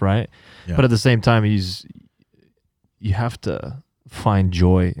yourself, right? Yeah. But at the same time, you have to find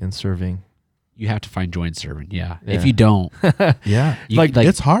joy in serving. You have to find joy in serving. Yeah. Yeah. If you don't, Yeah. like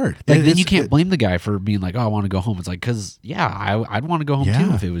It's hard. then It's- you can't blame the guy for being like, oh, I want to go home. It's like, because I'd want to go home too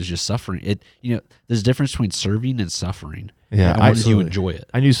Yeah. if it was just suffering. There's a difference between serving and suffering. Yeah, And once you absolutely. enjoy it.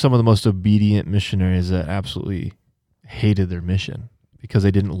 I knew some of the most obedient missionaries that absolutely hated their mission because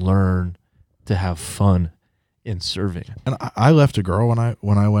they didn't learn to have fun in serving. And I left a girl when I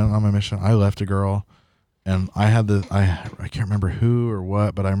went on my mission. I left a girl, and I had I can't remember who or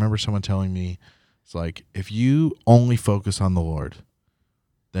what, but I remember someone telling me, it's like, if you only focus on the Lord,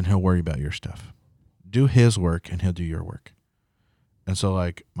 then He'll worry about your stuff. Do His work, and He'll do your work. And so,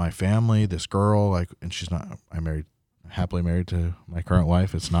 like, my family, this girl, like, and she's not. I'm happily married to my current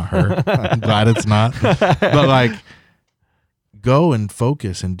wife. It's not her. I'm glad it's not. But like, go and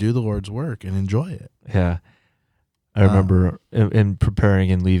focus and do the Lord's work and enjoy it. Yeah. I remember in preparing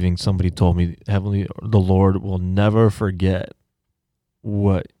and leaving, somebody told me, the Lord will never forget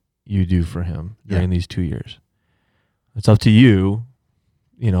what you do for Him during these 2 years. It's up to you.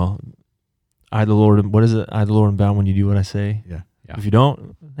 You know, I the Lord. What is it? I the Lord am bound when you do what I say. Yeah. If you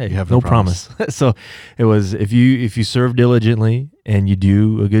don't, hey, You have no no promise. So it was if you serve diligently and you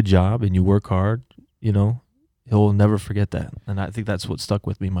do a good job and you work hard, you know, He'll never forget that. And I think that's what stuck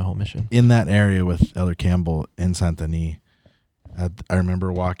with me my whole mission. In that area with Elder Campbell in Saint Denis, I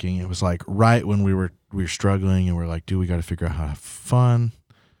remember walking. It was like right when we were struggling, and we're like, dude, we got to figure out how to have fun,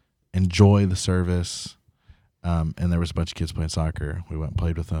 enjoy the service. And there was a bunch of kids playing soccer. We went and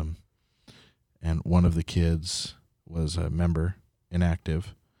played with them, and one of the kids was a member,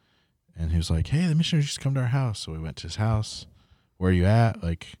 inactive, and he was like, hey, the missionaries just come to our house. So we went to his house. Where are you at?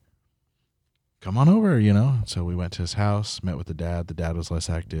 Like, come on over, you know? So we went to his house, met with the dad. The dad was less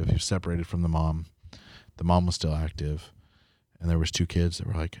active. He was separated from the mom. The mom was still active. And there was 2 kids that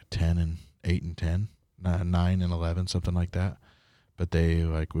were like 10 and 8 and 10, 9 and 11, something like that. But they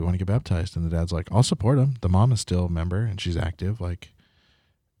like, we want to get baptized. And the dad's like, I'll support them. The mom is still a member and she's active. Like,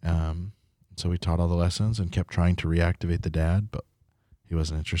 so we taught all the lessons and kept trying to reactivate the dad, but he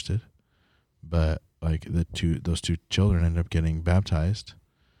wasn't interested. But like those two children ended up getting baptized.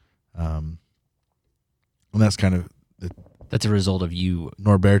 And that's kind of That's a result of you.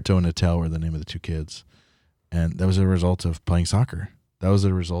 Norberto and Natel were the name of the 2 kids. And that was a result of playing soccer. That was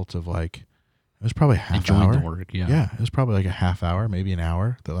a result of like, it was probably a half Enjoying hour. the work, yeah. Yeah, it was probably like a half hour, maybe an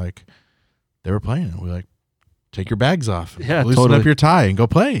hour that like they were playing. And we like, take your bags off. Yeah, loosen totally. up your tie and go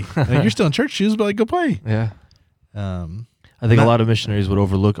play. Like, you're still in church shoes, but like, go play. Yeah. I think Not- a lot of missionaries would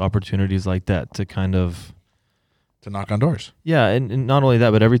overlook opportunities like that to kind of To knock on doors. Yeah, and not only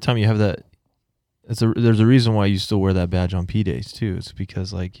that, but every time you have that, there's a reason why you still wear that badge on P days too. It's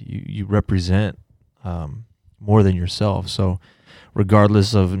because like you represent more than yourself. So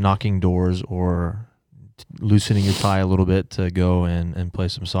regardless of knocking doors or loosening your tie a little bit to go and play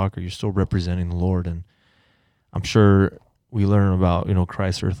some soccer, you're still representing the Lord. And I'm sure we learn about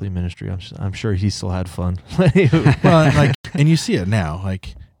Christ's earthly ministry. I'm sure he still had fun. Well, like, and you see it now,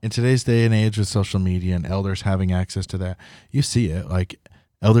 like in today's day and age with social media and elders having access to that, you see it, like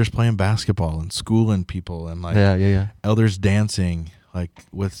elders playing basketball and schooling people and like yeah. elders dancing like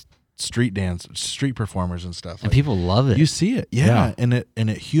with street performers and stuff. And Like, people love it. you see it, Yeah. and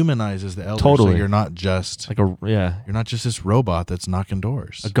it humanizes the elders. Totally. So you're not just Like you're not just this robot that's knocking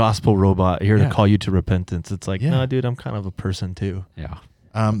doors. a gospel robot here Yeah. to call you to repentance. It's like, Yeah. no, dude, I'm kind of a person too. yeah.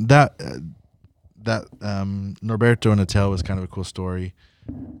 That Norberto and Natel was kind of a cool story.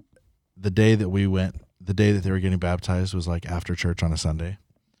 The day that they were getting baptized was like after church on a Sunday.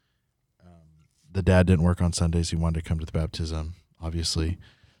 The dad didn't work on Sundays. He wanted to come to the baptism, obviously.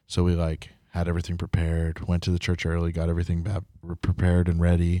 So we like had everything prepared, went to the church early, got everything prepared and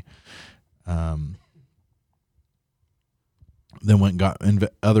ready. Then went and got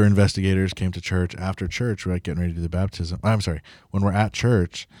other investigators came to church. After church, we're like getting ready to do the baptism. I'm sorry. When we're at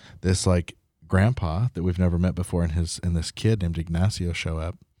church, this like grandpa that we've never met before and this kid named Ignacio show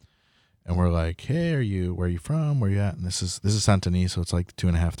up. And we're like, hey, where are you from? Where are you at? And this is Saint Denis, so it's like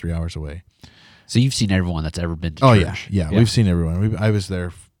 2.5, 3 hours away. So you've seen everyone that's ever been to Oh church. yeah. We've seen everyone. I was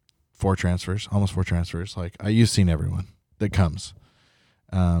there 4 transfers, almost 4 transfers. Like you've seen everyone that comes.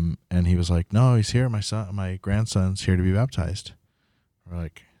 And he was like, no, he's here. My grandson's here to be baptized. We're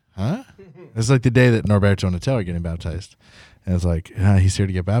like, huh? It's like the day that Norberto and Natel are getting baptized. And it's like, he's here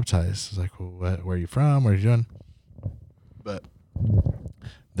to get baptized. It's like, well, where are you from? What are you doing? But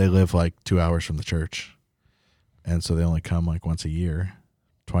they live like 2 hours from the church. And so they only come like twice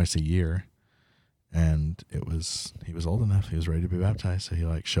a year. And he was old enough. He was ready to be baptized. So he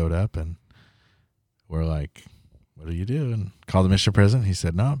like showed up and we're like, what do you do? And called the mission president. He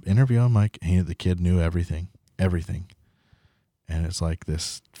said, no, interview him. Like the kid knew everything. And it's like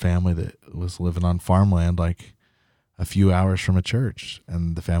this family that was living on farmland, like a few hours from a church.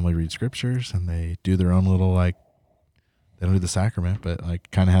 And the family reads scriptures and they do their own little, like, they don't do the sacrament, but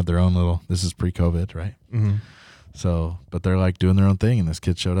like kind of have their own little, this is pre-COVID, right? Mm-hmm. So, but they're like doing their own thing. And this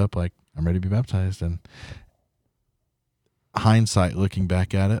kid showed up like, I'm ready to be baptized. And hindsight, looking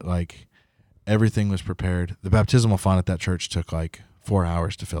back at it, like everything was prepared. The baptismal font at that church took like 4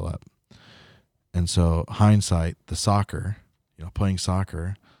 hours to fill up. And so hindsight, the soccer, playing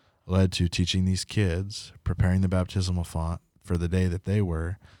soccer led to teaching these kids, preparing the baptismal font for the day that they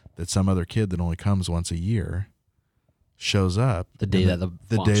were, that some other kid that only comes once a year shows up. The day that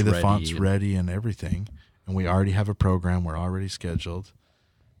the font's ready and everything. And we already have a program. We're already scheduled.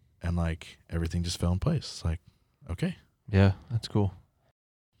 And like everything just fell in place. It's like, okay. Yeah, that's cool.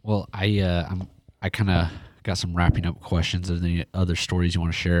 Well, I kind of got some wrapping up questions. Are there any other stories you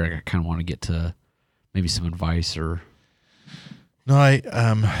want to share? I kind of want to get to maybe some advice or. No,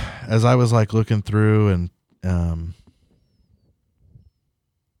 as I was like looking through and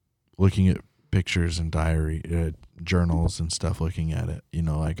looking at pictures and diary journals and stuff, looking at it,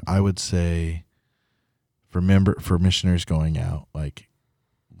 like I would say for missionaries going out, like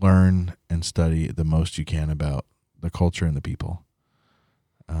learn and study the most you can about the culture and the people.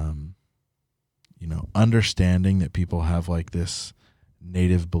 Understanding that people have like this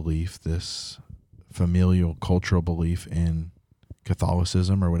native belief, this familial cultural belief in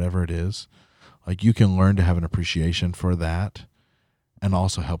Catholicism or whatever it is, like you can learn to have an appreciation for that and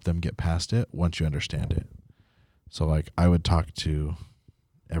also help them get past it once you understand it. So like I would talk to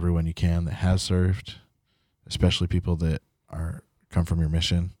everyone you can that has served, especially people that come from your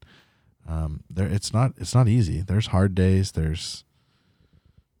mission. It's not easy. There's hard days.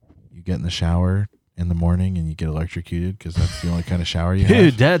 You get in the shower in the morning and you get electrocuted because that's the only kind of shower you have.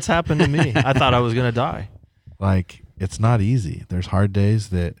 Dude, that's happened to me. I thought I was going to die. Like, it's not easy. There's hard days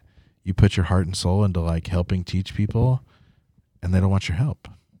that you put your heart and soul into like helping teach people and they don't want your help.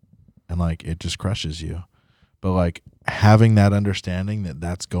 And like, it just crushes you. But like having that understanding that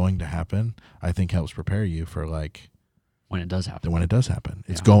that's going to happen, I think helps prepare you for like when it does happen. When it does happen,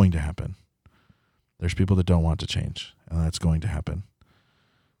 it's going to happen. There's people that don't want to change and that's going to happen.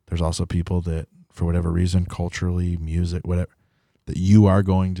 There's also people that for whatever reason, culturally, music, whatever, that you are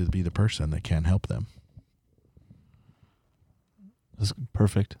going to be the person that can help them. That's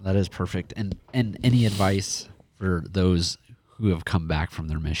perfect. That is perfect. And any advice for those who have come back from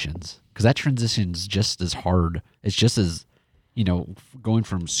their missions? Because that transition is just as hard. It's just as, going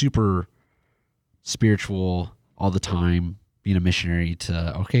from super spiritual all the time, being a missionary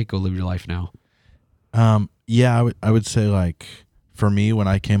to, okay, go live your life now. Yeah, I would say like for me, when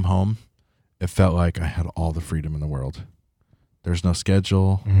I came home, it felt like I had all the freedom in the world. There's no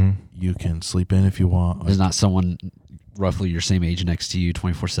schedule. Mm-hmm. You can sleep in if you want. There's not someone roughly your same age next to you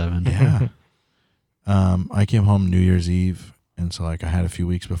 24/7. Yeah. I came home New Year's Eve, and so like I had a few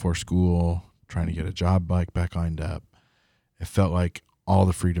weeks before school trying to get a job back lined up. It felt like all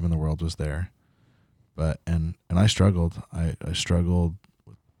the freedom in the world was there. But and I struggled. I struggled,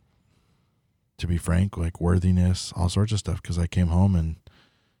 to be frank, like worthiness, all sorts of stuff, because I came home and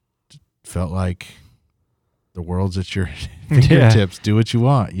felt like the world's at your fingertips. Do what you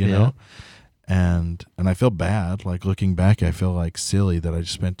want, you know? And I feel bad. Like looking back, I feel like silly that I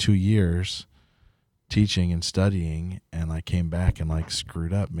just spent 2 years teaching and studying, and I came back and like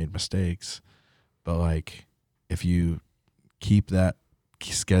screwed up, made mistakes. But like if you keep that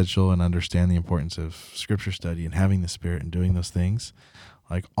schedule and understand the importance of scripture study and having the Spirit and doing those things,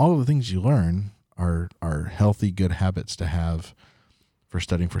 like all of the things you learn are healthy, good habits to have for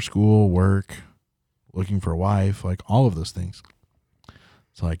studying for school, work, looking for a wife, like all of those things.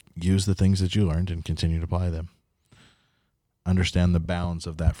 So like use the things that you learned and continue to apply them. Understand the bounds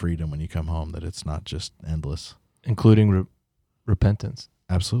of that freedom when you come home, that it's not just endless. Including repentance.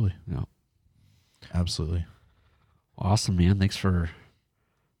 Absolutely. Yeah. Absolutely. Awesome, man. Thanks for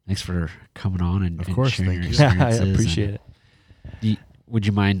coming on and, of course, sharing your thank you. experiences. I appreciate it. Would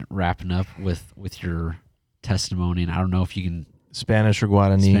you mind wrapping up with your testimony? And I don't know if you can Spanish or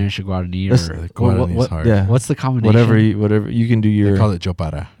Guarani. Or Guarani is hard. Yeah. What's the combination? Whatever you can do your. They call it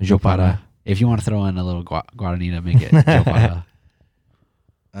Jopara. Jopara. If you want to throw in a little Guarani to make it Jopara.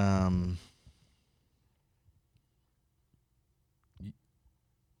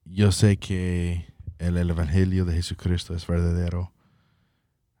 Yo sé que el evangelio de Jesucristo es verdadero.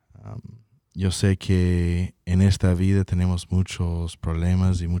 Yo sé que en esta vida tenemos muchos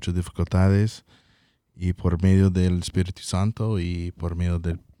problemas y muchas dificultades, y por medio del Espíritu Santo y por medio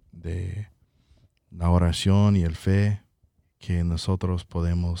de la oración y el fe, que nosotros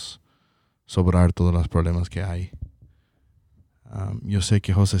podemos sobrar todos los problemas que hay. Yo sé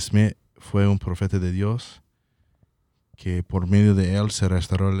que José Smith fue un profeta de Dios, que por medio de él se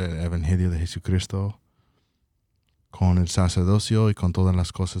restauró el Evangelio de Jesucristo con el sacerdocio y con todas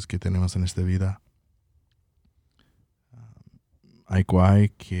las cosas que tenemos en esta vida. Hay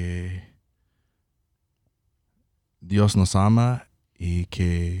que Dios nos ama y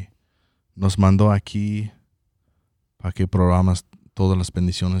que nos mandó aquí para que probamos todas las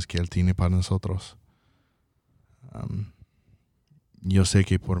bendiciones que Él tiene para nosotros. Yo sé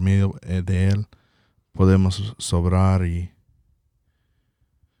que por medio de Él podemos sobrar y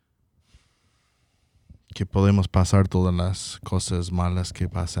que podemos pasar todas las cosas malas que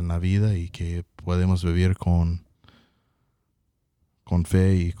pasan en la vida y que podemos vivir con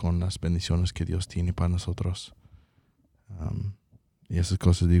fe y con las bendiciones que Dios tiene para nosotros. Y esas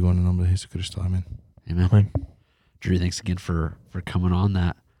cosas digo en el nombre de Jesucristo. Amén. Amen. Drew, thanks again for coming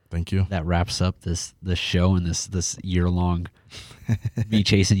on. Thank you. That wraps up this show and this year-long me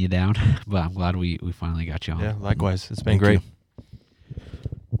chasing you down. But I'm glad we finally got you on. Yeah, likewise. It's been Thank great.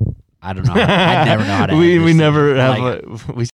 you. I don't know. I never know how to. We end this never thing. have. Like, We